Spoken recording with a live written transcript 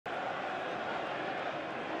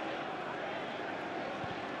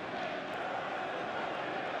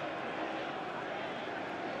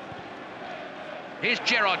Here's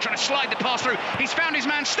Gerrard trying to slide the pass through. He's found his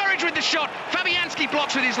man. Sturridge with the shot. Fabianski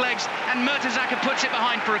blocks with his legs, and Mertesacker puts it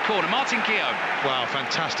behind for a corner. Martin Keown. Wow,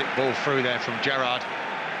 fantastic ball through there from Gerrard.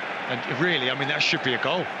 And really, I mean, that should be a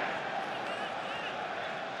goal.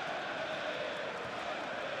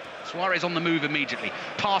 Suarez on the move immediately.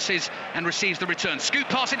 Passes and receives the return. Scoop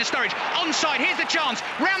pass into Sturridge. Onside. Here's the chance.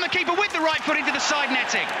 Round the keeper with the right foot into the side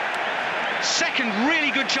netting. Second really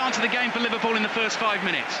good chance of the game for Liverpool in the first 5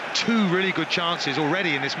 minutes. Two really good chances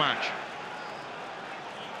already in this match.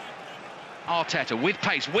 Arteta with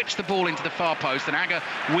pace whips the ball into the far post, and Agger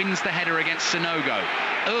wins the header against Sanogo.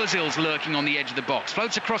 Ozil's lurking on the edge of the box,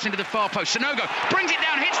 floats across into the far post. Sanogo brings it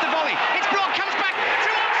down, hits the volley. It's blocked, comes back to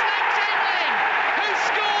Oxlade-Chamberlain, who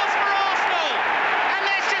scores for Arsenal. And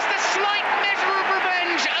there's just a slight measure of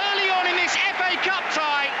revenge early on in this FA Cup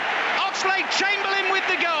tie. Oxlade-Chamberlain with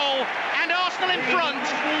the goal, and Arsenal in front.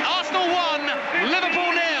 Arsenal 1,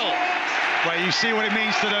 Liverpool 0. Well, you see what it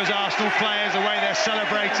means to those Arsenal players, the way they're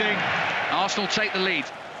celebrating. Arsenal take the lead.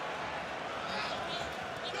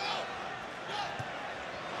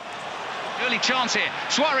 Early chance here.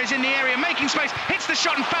 Suarez in the area, making space, hits the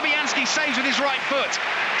shot, and Fabianski saves with his right foot.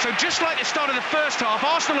 So just like the start of the first half,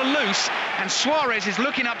 Arsenal are loose, and Suarez is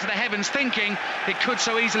looking up to the heavens, thinking it could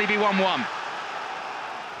so easily be 1-1.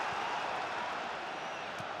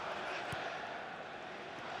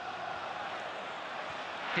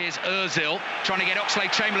 Here's Ozil trying to get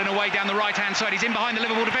Oxlade-Chamberlain away down the right-hand side. He's in behind the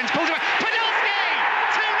Liverpool defence, pulls it back. Podolski!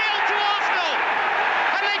 2-0 to Arsenal!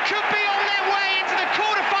 And they could be on their way into the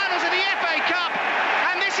quarter-finals of the FA Cup.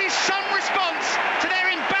 And this is some response to their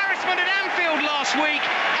embarrassment at Anfield last week.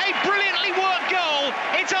 A brilliantly worked goal.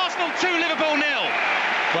 It's Arsenal 2, Liverpool 0.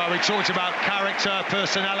 Well, we talked about character,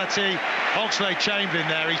 personality. Oxlade-Chamberlain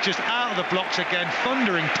there, he's just out of the blocks again,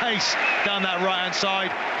 thundering pace down that right-hand side.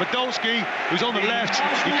 Podolski, who's on the left,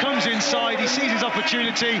 he comes inside, he sees his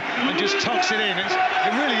opportunity and just tucks it in. It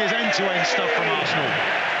really is end-to-end stuff from Arsenal.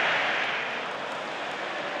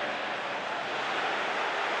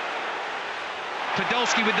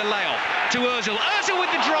 Podolski with the layoff to Ozil. Ozil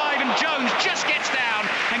with the drive, and Jones just gets down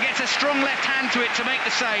and gets a strong left hand to it to make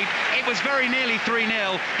the save. It was very nearly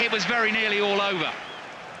 3-0. It was very nearly all over.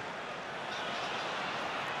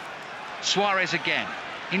 Suarez again.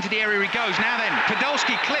 Into the area he goes. Now then,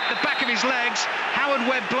 Podolski clipped the back of his legs. Howard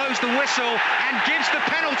Webb blows the whistle and gives the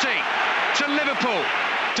penalty to Liverpool.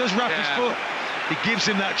 Does wrap his foot. He gives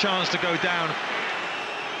him that chance to go down.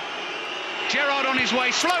 Gerrard on his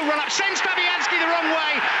way, slow run up, sends Fabianski the wrong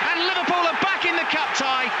way, and Liverpool are back in the cup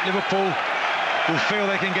tie. Liverpool will feel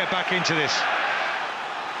they can get back into this.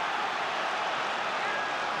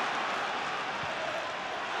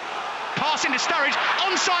 Pass into Sturridge,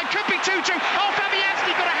 onside, could be 2-2. Oh,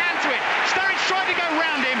 Fabianski got a hand to it. Sturridge tried to go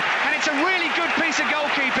round him, and it's a really good piece of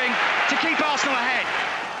goalkeeping to keep Arsenal ahead.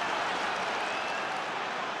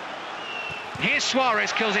 Here's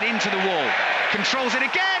Suarez, kills it into the wall. Controls it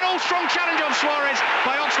again, all strong challenge on Suarez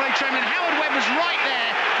by Oxlade-Chamberlain. Howard Webb was right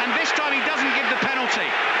there, and this time he doesn't give the penalty.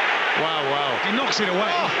 Wow, wow. He knocks it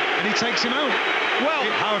away, and he takes him out. Well,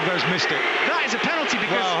 Howard Webb's missed it. That is a penalty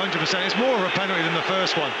because... Well, 100%. It's more of a penalty than the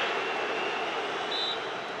first one.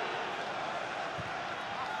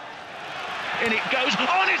 And it goes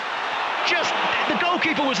on, it's just... The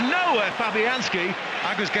goalkeeper was nowhere, Fabianski.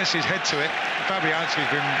 Agger's gets his head to it. Fabianski's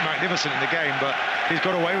been magnificent in the game, but he's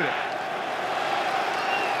got away with it.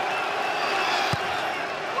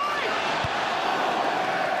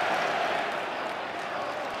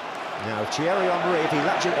 Now Thierry Henry, if he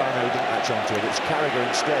latches... Oh no, he didn't latch onto it. It's Carragher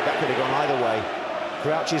instead. That could have gone either way.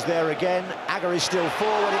 Crouch is there again. Agger is still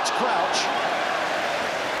forward. It's Crouch.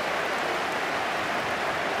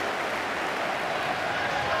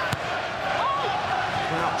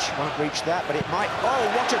 Crouch won't reach that, but it might... Oh,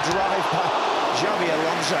 what a drive by Xabi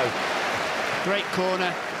Alonso. Great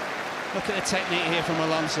corner. Look at the technique here from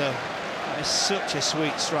Alonso. That is such a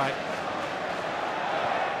sweet strike.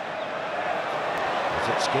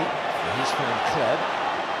 Zipski, he's found Kleb.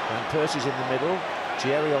 Van Persie's in the middle.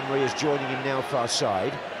 Thierry Henry is joining him now far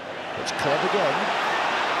side. It's Kleb again.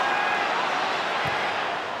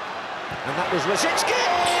 And that was Rosicky!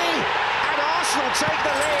 And Arsenal take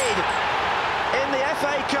the lead in the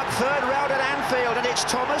FA Cup third round at Anfield, and it's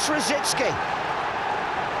Thomas Rosicky.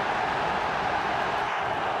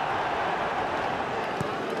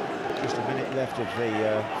 Just a minute left of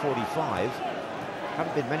the 45.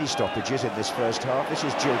 Haven't been many stoppages in this first half. This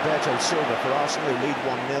is Gilberto Silva for Arsenal, who lead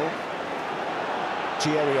 1-0.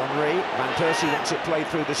 Thierry Henry. Van Persie wants it played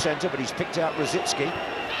through the centre, but he's picked out Rosicky.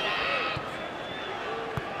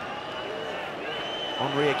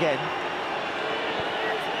 Henry again.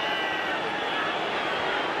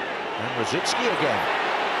 And Rosicki again.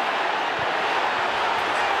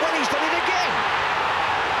 Well, he's done it again.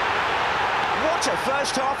 What a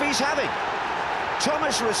first half he's having.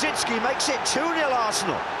 Thomas Rosicki makes it 2-0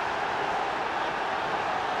 Arsenal.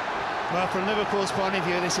 Well, from Liverpool's point of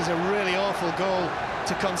view, this is a really awful goal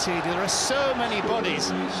to concede. There are so many bodies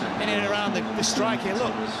in and around the striker.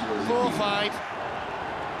 Look, 4, 5.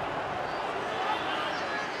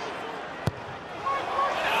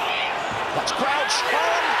 That's Crouch.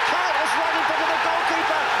 Crouch was right in front of the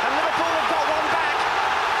goalkeeper, and Liverpool have got one back.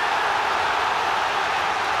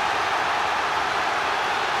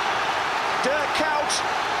 Dirk Kuyt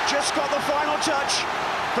just got the final touch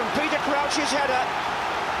from Peter Crouch's header.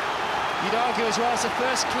 You'd argue as well, it's the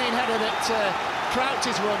first clean header that Crouch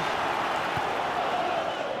has won.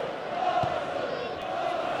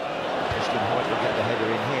 Justin Hoyt will get the header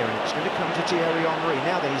in here, and it's going to come to Thierry Henry.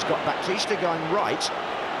 Now that he's got Baptista going right,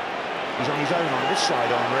 he's on his own on this side,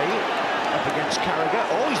 Henry, up against Carragher.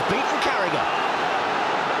 Oh, he's beaten Carragher.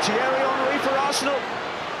 Thierry Henry for Arsenal.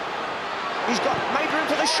 He's got made room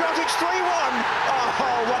for the shot, it's 3-1.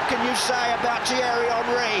 Oh, what can you say about Thierry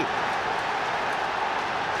Henry?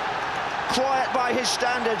 Quiet by his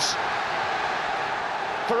standards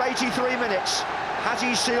for 83 minutes. Has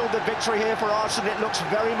he sealed the victory here for Arsenal? It looks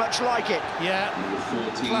very much like it. Yeah,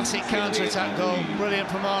 classic counter-attack goal. Brilliant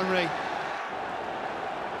from Henry.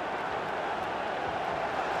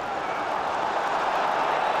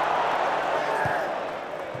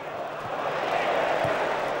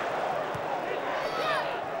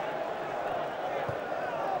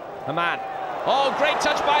 A man. Oh, great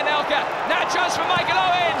touch by Nelka. Now chance for Michael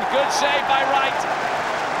Owen. Good save by Wright.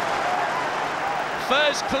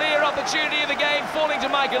 First clear opportunity of the game falling to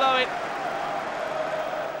Michael Owen.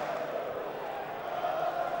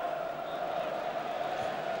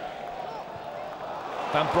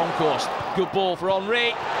 Van Bronckhorst. Good ball for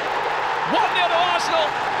Henry. 1-0 to Arsenal.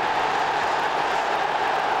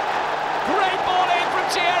 Great ball in from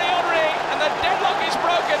Thierry Henry, and the deadlock is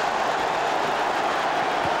broken.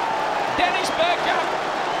 Dennis Bergkamp,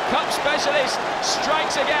 cup specialist,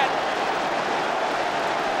 strikes again.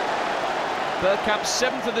 Bergkamp's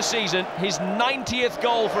 7th of the season, his 90th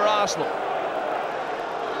goal for Arsenal.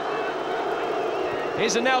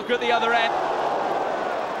 Here's Anelka at the other end.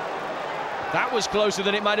 That was closer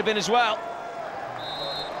than it might have been as well.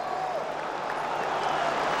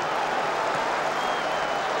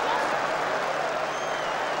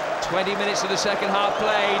 "20 minutes of the second half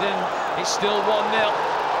played, and it's still 1-0.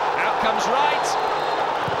 Out comes Wright.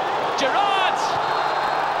 Gerrard!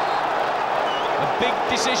 A big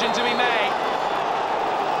decision to be made.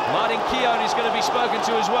 Martin Keown is going to be spoken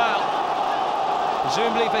to as well.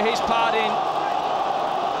 Presumably for his part in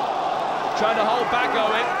trying to hold back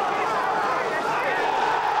Owen.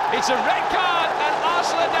 It's a red card, and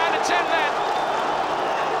Arsenal are down to 10 men.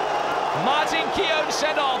 Martin Keown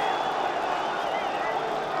sent off.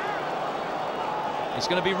 It's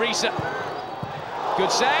going to be Risa.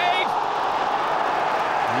 Good save.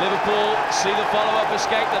 Liverpool see the follow-up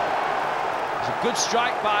escape them. It's a good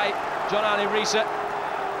strike by John Arne Risa.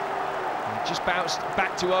 Just bounced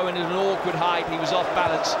back to Owen at an awkward height. He was off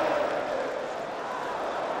balance.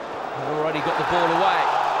 He'd already got the ball away.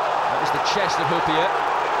 That was the chest of Huppier.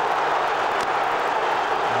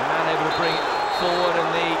 The man able to bring it forward, and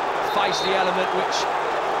the feisty element which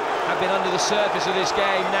had been under the surface of this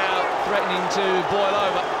game now threatening to boil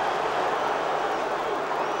over.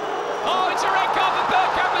 Oh, it's a red card for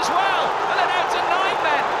Bergkamp as well, and then out to 9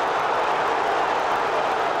 men.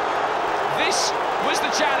 This was the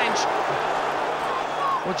challenge.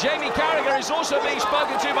 Well, Jamie Carragher is also being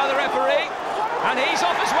spoken to by the referee, and he's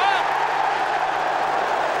off as well.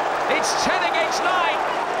 It's 10 against 9.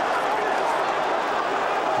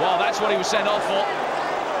 Well, that's what he was sent off for.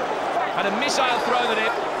 Had a missile thrown at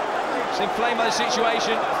him. He's inflamed by the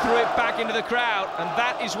situation, threw it back into the crowd, and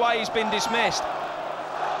that is why he's been dismissed.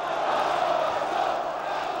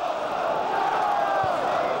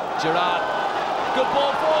 Gerrard, good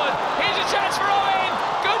ball forward. Here's a chance for Owen.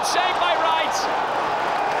 Good save by Wright.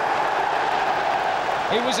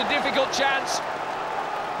 It was a difficult chance,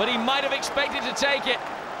 but he might have expected to take it.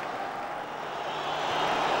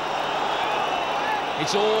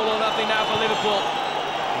 It's all or nothing now for Liverpool.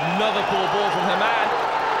 Another poor ball from Herman.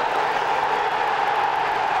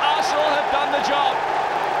 Arsenal have done the job.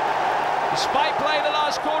 Despite playing the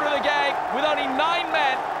last quarter of the game with only 9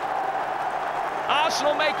 men,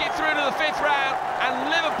 Arsenal make it through to the 5th round, and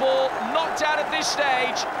Liverpool knocked out at this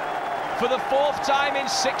stage for the 4th time in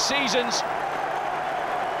 6 seasons.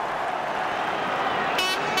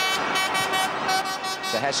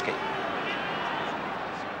 Zaheski.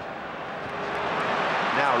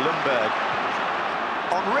 Now now, Lundberg.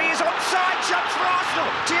 Henry is onside, jumps for Arsenal.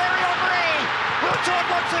 Thierry Henry. Wiltord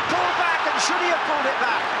wants it pulled back, and should he have pulled it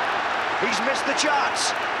back? He's missed the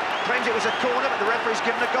chance. Claims it was a corner, but the referee's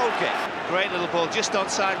given a goal kick. Great little ball, just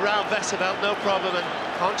onside, round Westerveld, no problem, and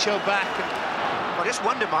Honcho back. I just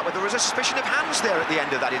wonder, Mike, whether there was a suspicion of hands there at the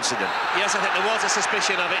end of that incident. Yes, I think there was a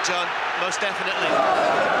suspicion of it, John, most definitely.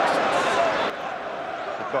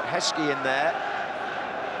 They've got Heskey in there.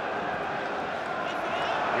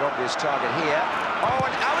 The obvious target here. Oh,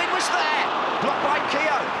 and Owen was there! Blocked by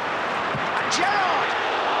Keogh. And Gerrard!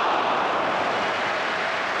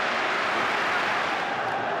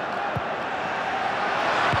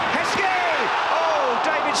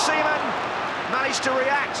 David Seaman managed to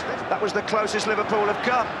react. That was the closest Liverpool have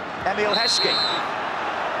come. Emile Heskey.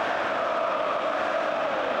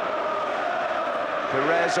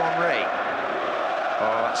 Perez Henry.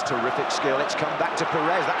 Oh, that's terrific skill. It's come back to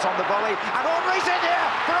Perez. That's on the volley. And Henry's in here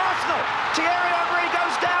for Arsenal. Thierry Henry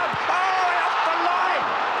goes down. Oh, off the line.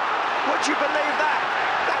 Would you believe that?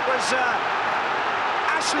 That was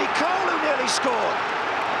Ashley Cole who nearly scored.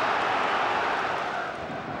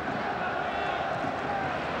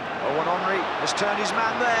 Owen Henry has turned his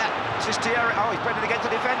man there. This is Thierry. Oh, he's bending against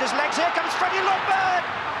the defender's legs. Here comes Freddie Lundberg.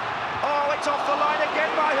 Oh, it's off the line again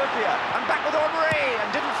by Huppier. And back with Henry. And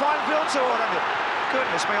didn't find Wiltord. And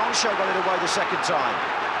goodness me, Honcho got it away the second time.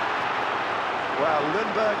 Well,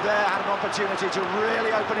 Lundberg there had an opportunity to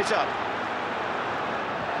really open it up.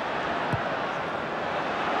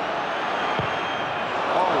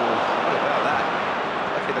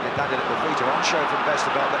 Landed at the feet of Honcho from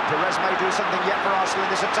Westerveld, but Perez may do something yet for Arsenal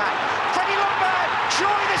in this attack. Freddie Lundberg!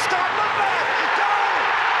 Surely this time, Lundberg! Goal!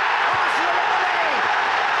 Arsenal in the lead!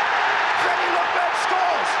 Freddie Lundberg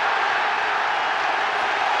scores!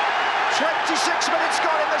 26 minutes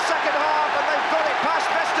gone in the second half, and they've got it past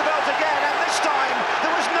Westerveld again, and this time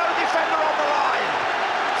there was no defender on the line.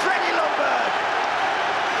 Freddie Lundberg!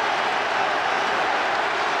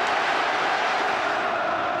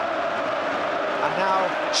 And now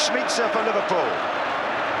Schmitzer for Liverpool.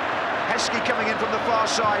 Heskey coming in from the far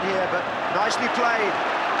side here, but nicely played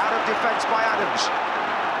out of defence by Adams.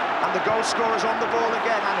 And the goal scorer's on the ball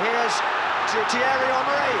again, and here's Thierry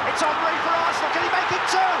Henry. It's Henry for Arsenal. Can he make it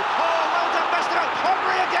two? Oh, well done, Westerveld.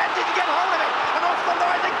 Henry again. Did he get hold of it? And off the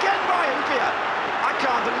line again by Huppier. I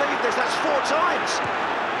can't believe this. That's 4 times.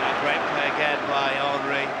 A great play again by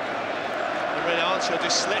Henry. And really, Honcho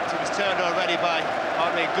just slipped. He was turned already by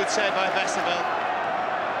Henry. Good save by Westerveld.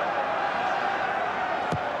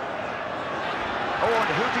 Oh,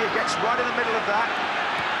 and Huppier gets right in the middle of that.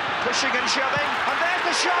 Pushing and shoving. And there's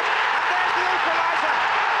the shot. And there's the equaliser.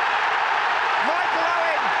 Michael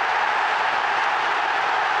Owen.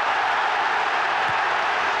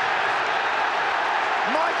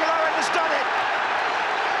 Michael Owen has done it.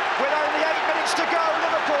 With only 8 minutes to go,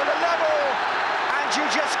 Liverpool are level. And you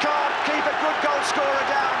just can't keep a good goal scorer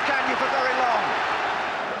down, can you, for very long?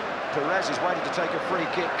 Perez is waiting to take a free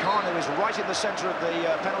kick. Kanu is right in the centre of the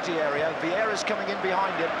penalty area. Vieira's coming in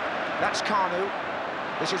behind him. That's Kanu.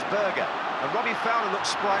 This is Berger. And Robbie Fowler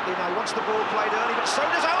looks sprightly now. He wants the ball played early, but so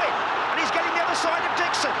does Owen. And he's getting the other side of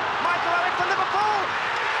Dixon. Michael Owen for Liverpool.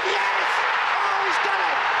 Yes! Oh, he's done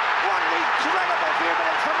it! What an incredible few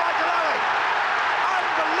minutes for Michael Owen.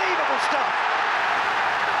 Unbelievable stuff.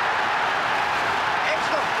 It's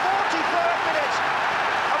the 43rd minute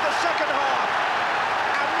of the second half.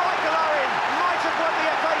 Won the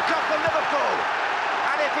FA Cup for Liverpool,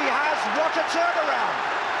 and if he has, what a turnaround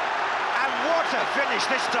and what a finish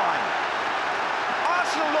this time.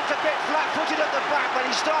 Arsenal looked a bit flat-footed at the back when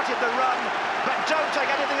he started the run, but don't take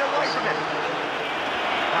anything away from him.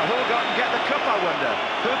 Now who'll go and get the cup, I wonder?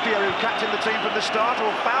 Huppier, who captained the team from the start,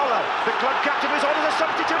 or Fowler, the club captain, who's on as a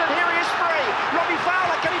substitute, and here he is free. Robbie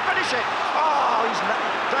Fowler, can he finish it? Oh,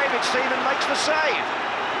 David Seaman makes the save.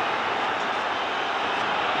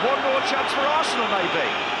 One more chance for Arsenal, maybe.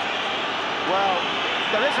 Well,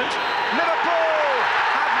 there isn't. Liverpool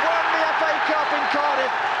have won the FA Cup in Cardiff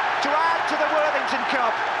to add to the Worthington Cup.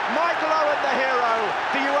 Michael Owen, the hero.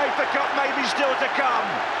 The UEFA Cup maybe still to come.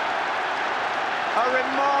 A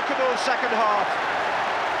remarkable second half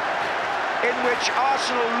in which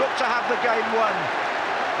Arsenal looked to have the game won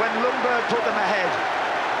when Lundberg put them ahead.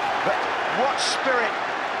 But what spirit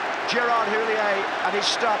Gerard Houllier and his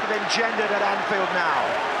staff have engendered at Anfield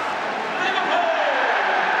now.